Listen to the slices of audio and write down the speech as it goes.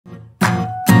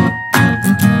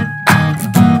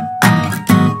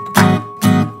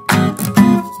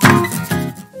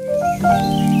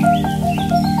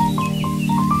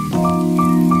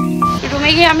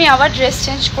আমি আবার dress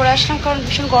change করে আসলাম, কারণ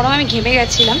ভীষণ গরম, আমি ঘেমে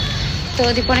গেছিলাম। তো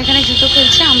দীপন এখানে জুতো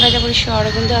খুলছে, আমরা যাবো শ্রী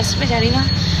অরবিন্দ আসবে। জানি না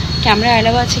ক্যামেরা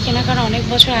অ্যালাউ আছে কিনা, কারণ অনেক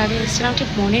বছর আগে এসেছিলাম, ঠিক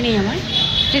মনে নেই আমার।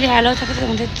 যদি অ্যালাউ থাকে তো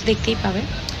তোমাদের তো দেখতেই পাবে।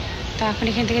 তো এখন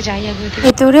এখান থেকে যাই আগে।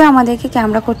 ভেতরে আমাদেরকে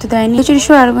ক্যামেরা করতে দেয়নি।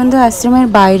 শ্রী অরবিন্দ আশ্রমের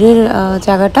বাইরের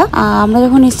জায়গাটা। আমরা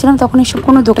যখন এসেছিলাম তখন এসব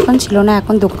কোনো দোকান ছিল না,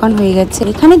 এখন দোকান হয়ে গেছে।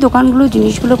 এখানে দোকানগুলো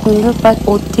জিনিসগুলো সুন্দর, প্রায়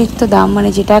অতিরিক্ত দাম, মানে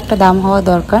যেটা একটা দাম হওয়া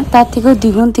দরকার তার থেকেও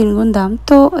দ্বিগুণ তিনগুণ দাম।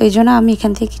 তো এই জন্য আমি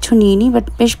এখান থেকে কিছু নিইনি, বাট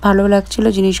বেশ ভালো লাগছিল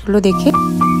জিনিসগুলো দেখে।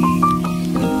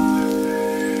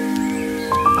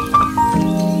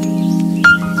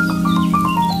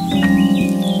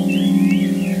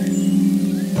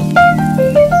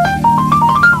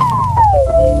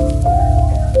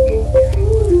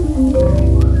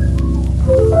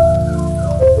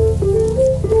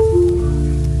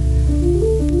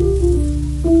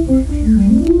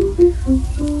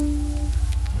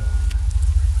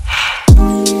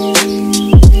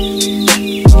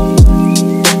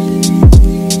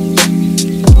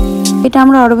 এটা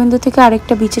আমরা অরবিন্দ থেকে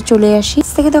আরেকটা বিচে চলে আসি।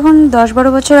 থেকে তখন 10-12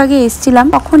 বছর আগে এসেছিলাম,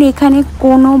 তখন এখানে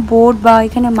কোনো বোট বা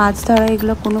এখানে মাছ ধরা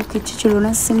এগুলো কোনো কিছু ছিল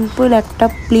না, সিম্পল একটা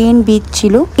প্লেন বিচ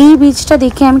ছিল। এই বিচটা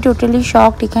দেখে আমি টোটালি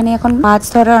শকড। এখানে এখন মাছ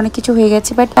ধরার অনেক কিছু হয়ে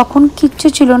গেছে, বাট তখন কিচ্ছু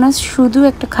ছিল না, শুধু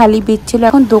একটা খালি বিচ ছিল।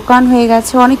 এখন দোকান হয়ে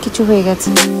গেছে, অনেক কিছু হয়ে গেছে।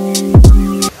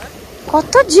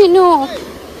 কত ঝিনুক,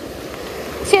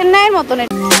 চেন্নাইয়ের মতন।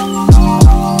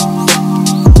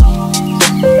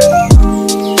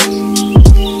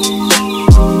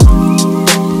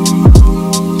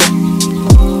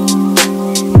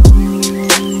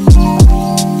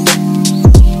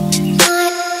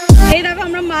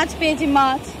 মাছ পেয়েছি,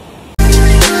 মাছ।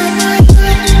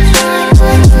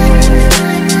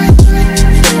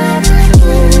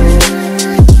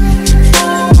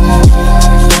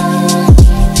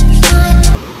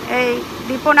 এই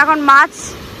দীপন এখন মাছ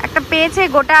একটা পেয়েছে,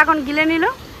 গোটা এখন গিলে নিল।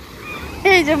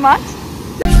 এই যে মাছ।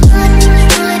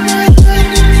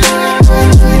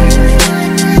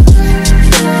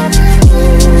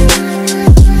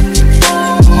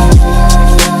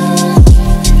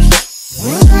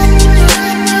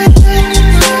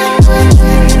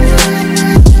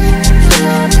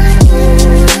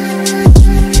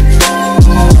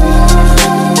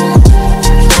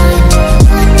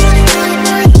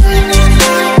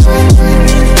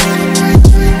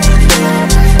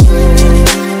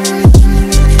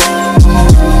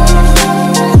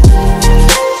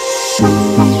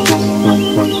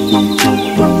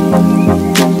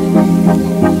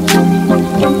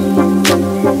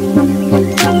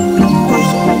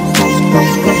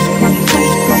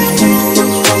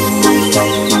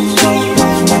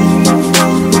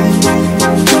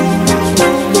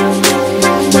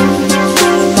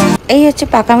 এই হচ্ছে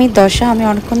পাকামির দশা। আমি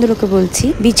অনেকক্ষণ ধরে ওকে বলছি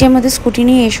বিচের মধ্যে স্কুটি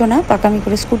নিয়ে এসো না, পাকামি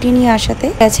করে স্কুটি নিয়ে আসাতে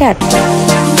গেছে 8।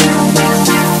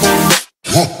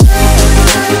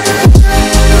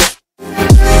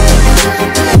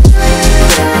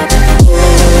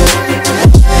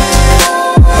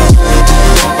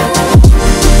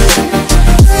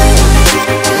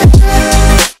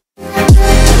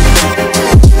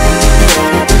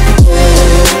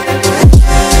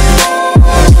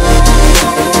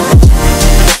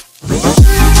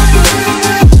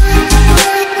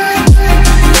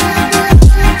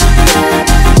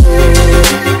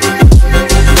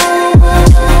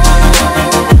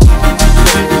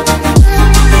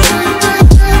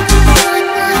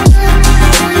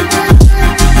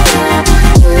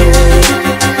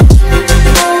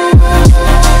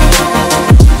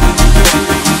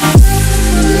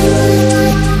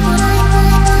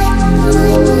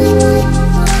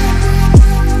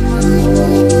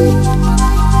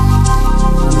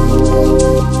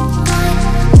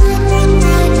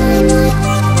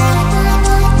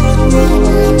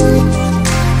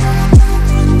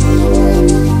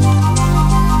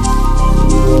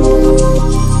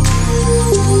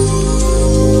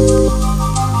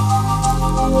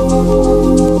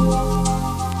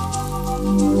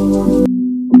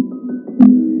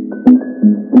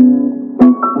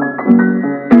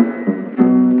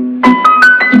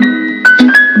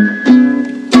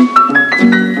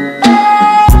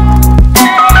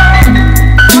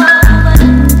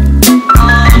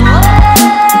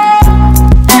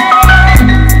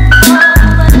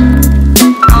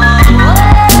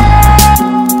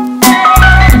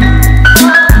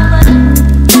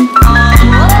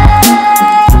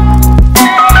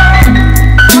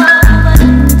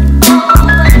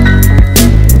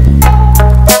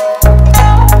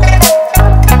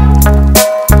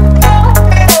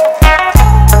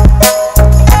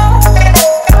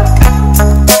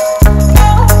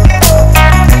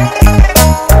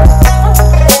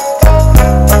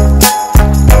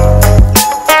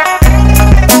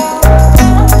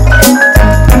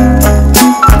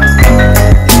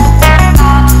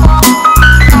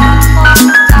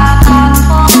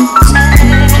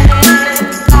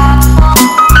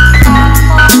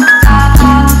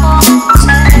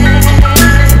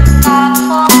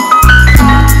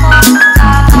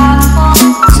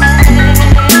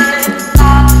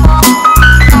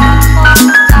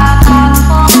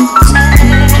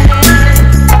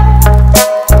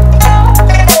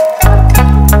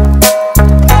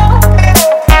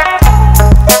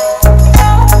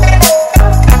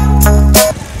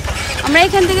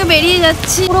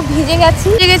 যাচ্ছি, পুরো ভিজে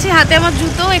গেছি, হাতে আমার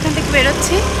জুতো, এখান থেকে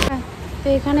বেরোচ্ছি। তো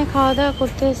এখানে খাওয়া দাওয়া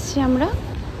করতে এসেছি আমরা,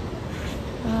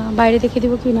 বাইরে দেখে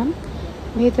দিব কি নাম,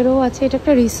 ভেতরেও আছে, এটা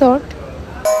একটা রিসর্ট।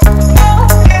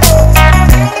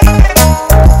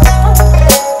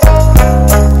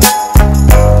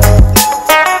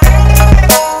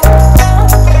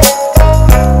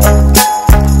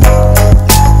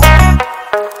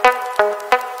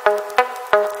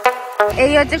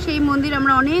 এই হচ্ছে সেই মন্দির,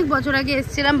 আমরা অনেক বছর আগে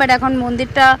এসেছিলাম, বাট এখন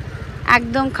মন্দিরটা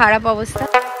একদম খারাপ অবস্থা।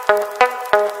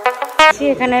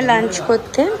 এখানে লাঞ্চ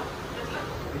করতে,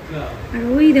 আর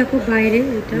ওই দেখো বাইরে,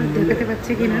 এটা দেখাতে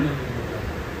পাচ্ছে কিনা,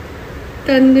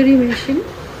 তন্দুরি মেশিন।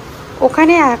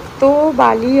 ওখানে এত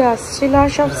বালি আসছিল আর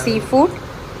সব সি ফুড,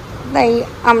 তাই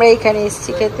আমরা এখানে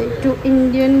এসেছি খেতে, একটু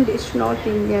Indian dish, north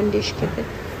Indian dish খেতে।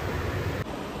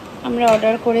 আমরা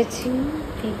অর্ডার করেছি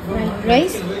ফ্রাইড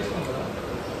রাইস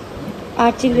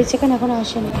আর চিলি চিকেন, এখন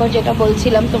আসেনি, যেটা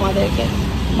বলছিলাম তোমাদেরকে,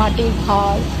 মাটির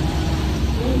ভাত।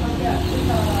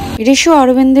 ঋষি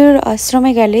অরবিন্দের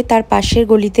আশ্রমে গেলে তার পাশের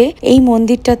গলিতে এই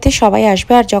মন্দিরটাতে সবাই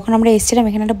আসবে। আর যখন আমরা এসেছিলাম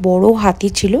এখানে একটা বড় হাতি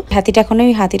ছিল, হাতিটা এখন,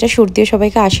 ওই হাতিটা সুর দিয়ে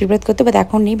সবাইকে আশীর্বাদ করতে, বাট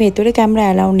এখন নেই, ভেতরে ক্যামেরা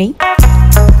অ্যালাউ নেই।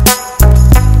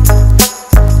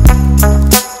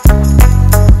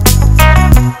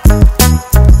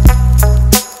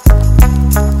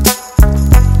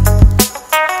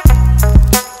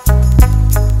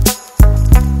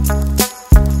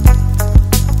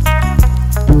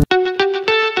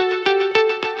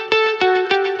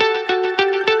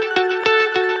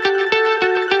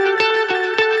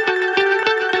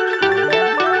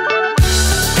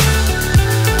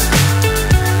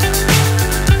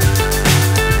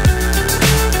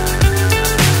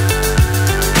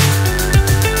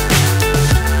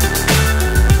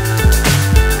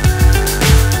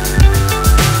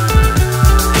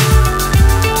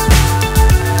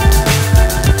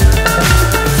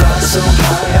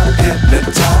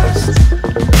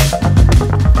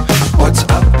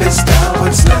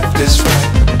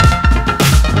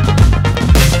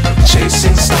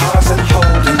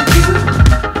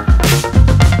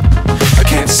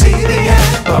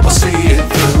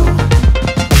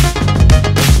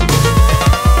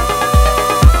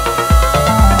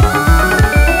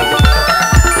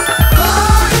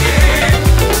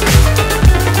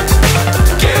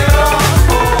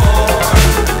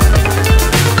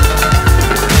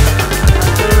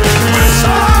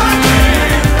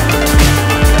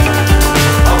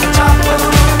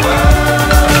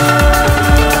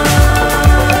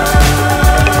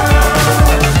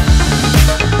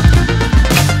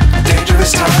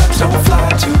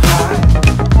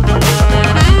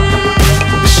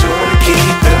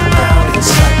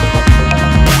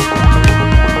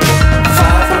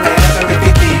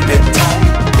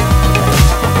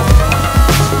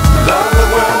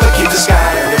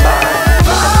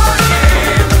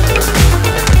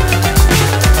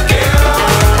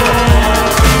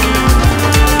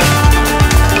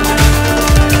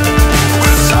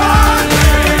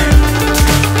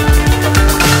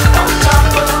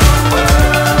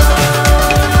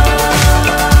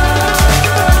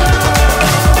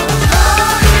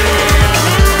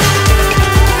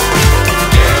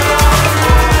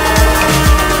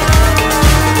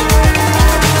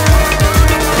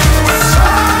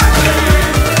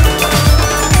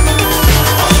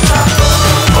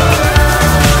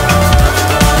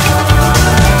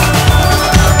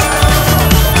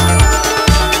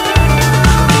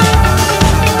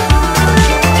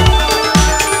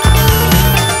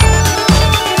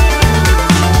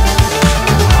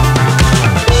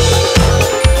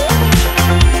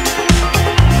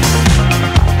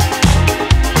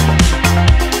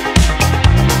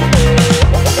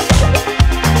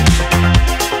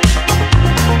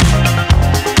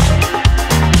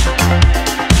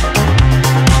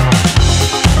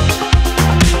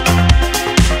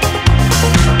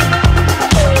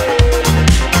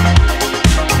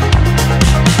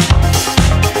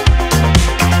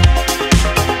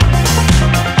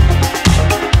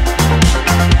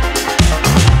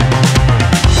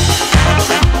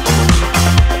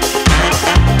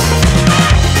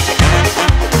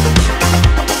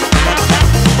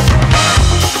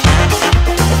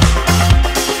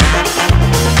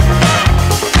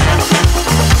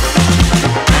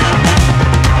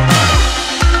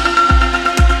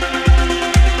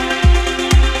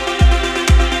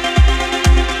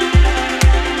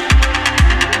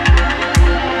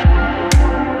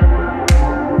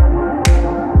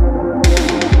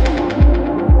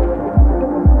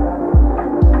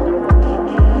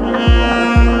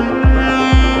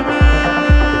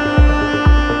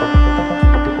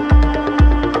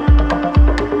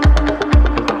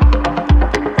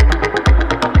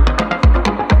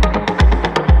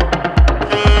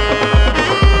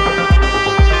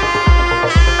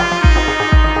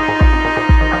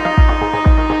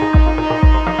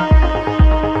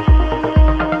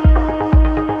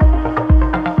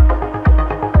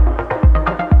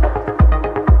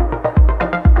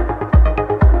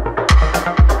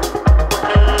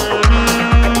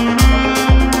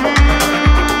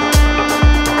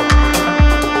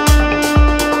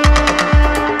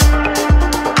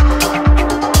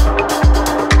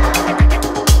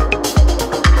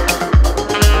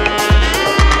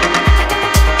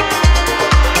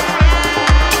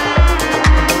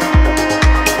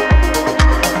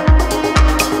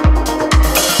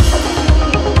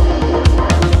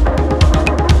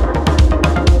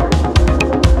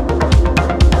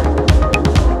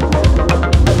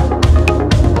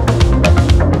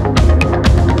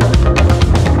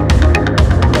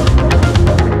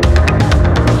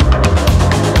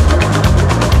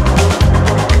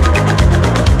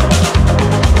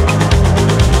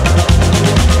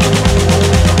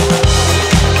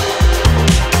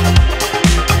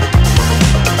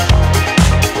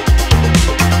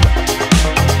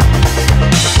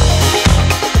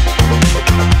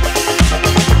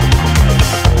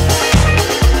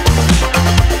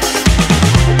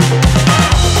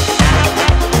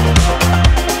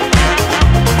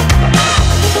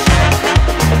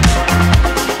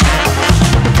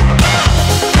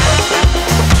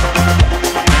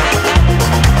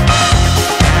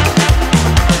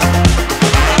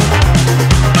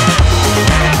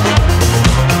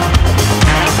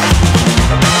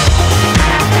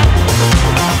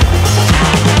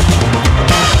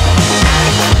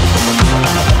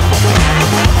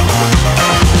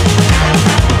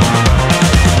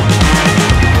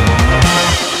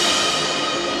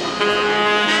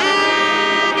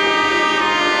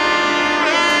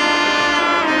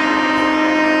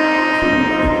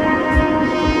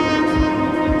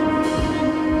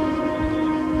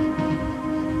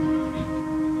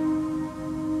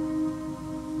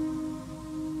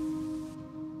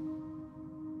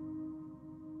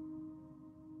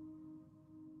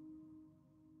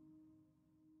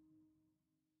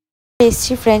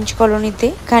 এসছি ফ্রেঞ্চ কলোনিতে।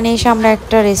 এখানে এসে আমরা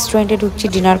একটা রেস্টুরেন্টে ঢুকছি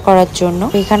ডিনার করার জন্য।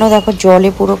 এখানেও দেখো জলে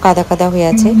পুরো কাদা কাদা হয়ে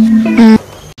আছে।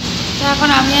 তো এখন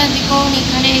আমি আর দেখুন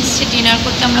এখানে এসছি ডিনার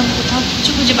করতে। আমরা কোথাও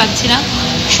কিছু খুঁজে পাচ্ছি না,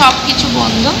 সব কিছু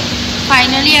বন্ধ।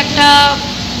 ফাইনালি একটা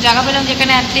জায়গা পেলাম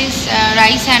যেখানে অ্যাটলিস্ট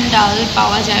রাইস অ্যান্ড ডাল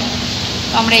পাওয়া যায়।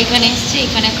 তো আমরা এখানে এসেছি,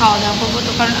 এখানে খাওয়া দাওয়া করবো।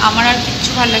 তো কারণ আমার আর কিচ্ছু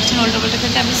ভালো লাগছে না উল্টোপাল্টা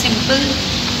খেতে, আমি সিম্পল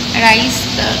রাইস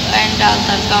অ্যান্ড ডাল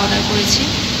তালকা অর্ডার করেছি।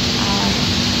 আর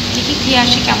দেখি খেয়ে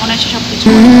আসে কেমন আছে সব কিছু।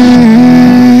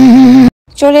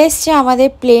 চলে এসছে আমাদের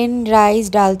প্লেন রাইস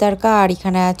ডাল তড়কা, আর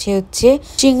এখানে আছে হচ্ছে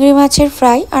চিংড়ি মাছের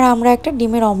ফ্রাই, আর আমরা একটা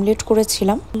ডিমের অমলেট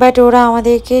করেছিলাম, বাট ওরা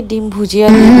আমাদেরকে ডিম ভুজিয়া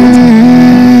দিয়ে দিয়েছে।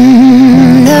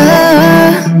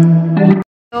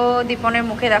 তো দীপনের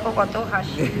মুখে দেখো কত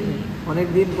হাসি।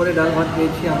 অনেকদিন পরে ডাল ভাত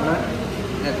পেয়েছি আমরা,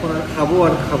 এখন আর খাবো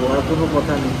আর কোনো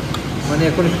কথা নেই। মানে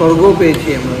এখন স্বর্গ পেয়েছি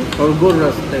আমরা, স্বর্গর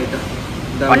রাস্তা এটা।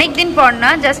 অনেকদিন পর না,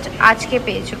 জাস্ট আজকে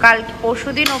পেয়েছো। কাল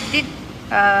পরশুদিন অবধি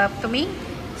তুমি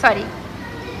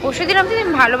পরশুদিন অবধি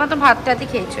তুমি ভালো মতো ভাত টাতি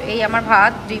খেয়েছো। এই আমার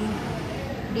ভাত, ডিম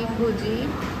ভুজি,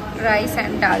 রাইস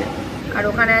অ্যান্ড ডাল, আর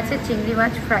ওখানে আছে চিংড়ি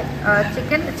মাছ ফ্রাই,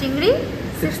 চিংড়ি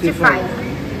 65।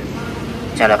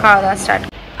 চলো খাওয়া দাওয়া স্টার্ট।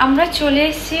 আমরা চলে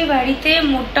এসেছি বাড়িতে,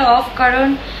 মুডটা অফ, কারণ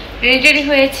রেডি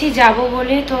হয়েছি যাব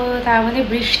বলে। তো তার মধ্যে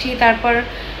বৃষ্টি, তারপর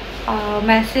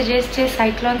মেসেজ এসছে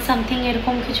সাইক্লোন সামথিং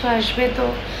এরকম কিছু আসবে। তো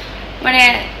মানে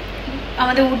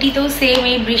আমাদের উটিতেও সেম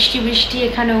এই বৃষ্টি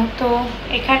এখানেও। তো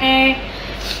এখানে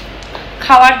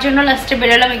খাওয়ার জন্য লাস্টে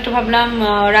বেরোলাম, একটু ভাবলাম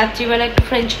রাত্রিবেলা একটু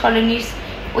ফ্রেঞ্চ কলোনির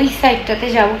ওই সাইডটাতে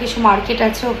যাব, কিছু মার্কেট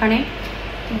আছে ওখানে।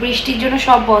 বৃষ্টির জন্য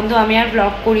সব বন্ধ, আমি আর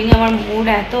ব্লগ করিনি, আমার মুড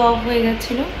এত অফ হয়ে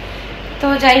গেছিলো। তো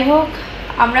যাই হোক,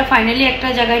 আমরা ফাইনালি একটা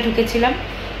জায়গায় ঢুকেছিলাম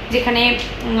যেখানে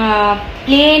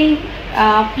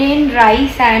প্লেন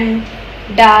রাইস অ্যান্ড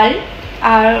ডাল,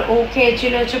 আর ও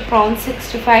খেয়েছিল হচ্ছে প্রন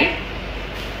 65,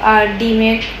 আর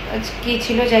ডিমের কি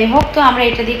ছিল যাই হোক। তো আমরা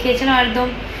এটা দিয়ে খেয়েছিলাম, একদম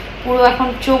পুরো এখন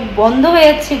চোখ বন্ধ হয়ে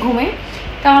যাচ্ছে ঘুমে।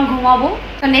 তো আমার ঘুমাবো।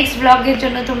 তো নেক্সট ব্লগের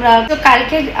জন্য তোমরা, তো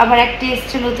কালকে আবার একটা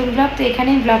এসছে নতুন ব্লগ। তো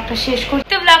এখানেই ব্লগটা শেষ করছি।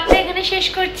 তো ব্লগটা এখানে শেষ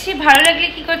করছি। ভালো লাগলে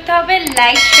কি করতে হবে,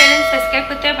 লাইক শেয়ার এন্ড সাবস্ক্রাইব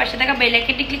করতে হবে, পাশে থাকা বেল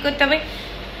আইকনটি ক্লিক করতে হবে,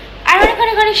 আর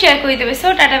অনেক শেয়ার করে দেবে। সো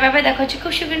টাটা ব্যাপারে দেখা হচ্ছে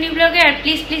খুব শীঘ্রই নিউ ব্লগে। আর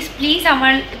প্লিজ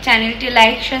আমার চ্যানেলটি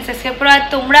লাইক শেয়ার সাবস্ক্রাইব করো। আর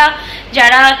তোমরা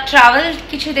যারা ট্রাভেল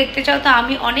কিছু দেখতে চাও, তো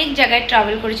আমি অনেক জায়গায়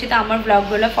ট্রাভেল করেছি, তো আমার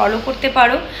ব্লগগুলো ফলো করতে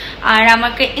পারো। আর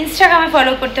আমাকে ইনস্টাগ্রামে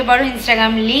ফলো করতে পারো,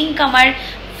 ইনস্টাগ্রাম লিঙ্ক আমার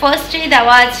ফার্স্টেই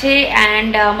দেওয়া আছে,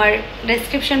 অ্যান্ড আমার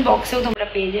ডেসক্রিপশন বক্সেও তোমরা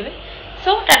পেয়ে যাবে।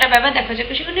 সো টাটা ব্যাপারে দেখা হচ্ছে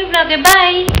খুব শীঘ্রই নিউ ব্লগে।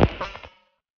 বাই।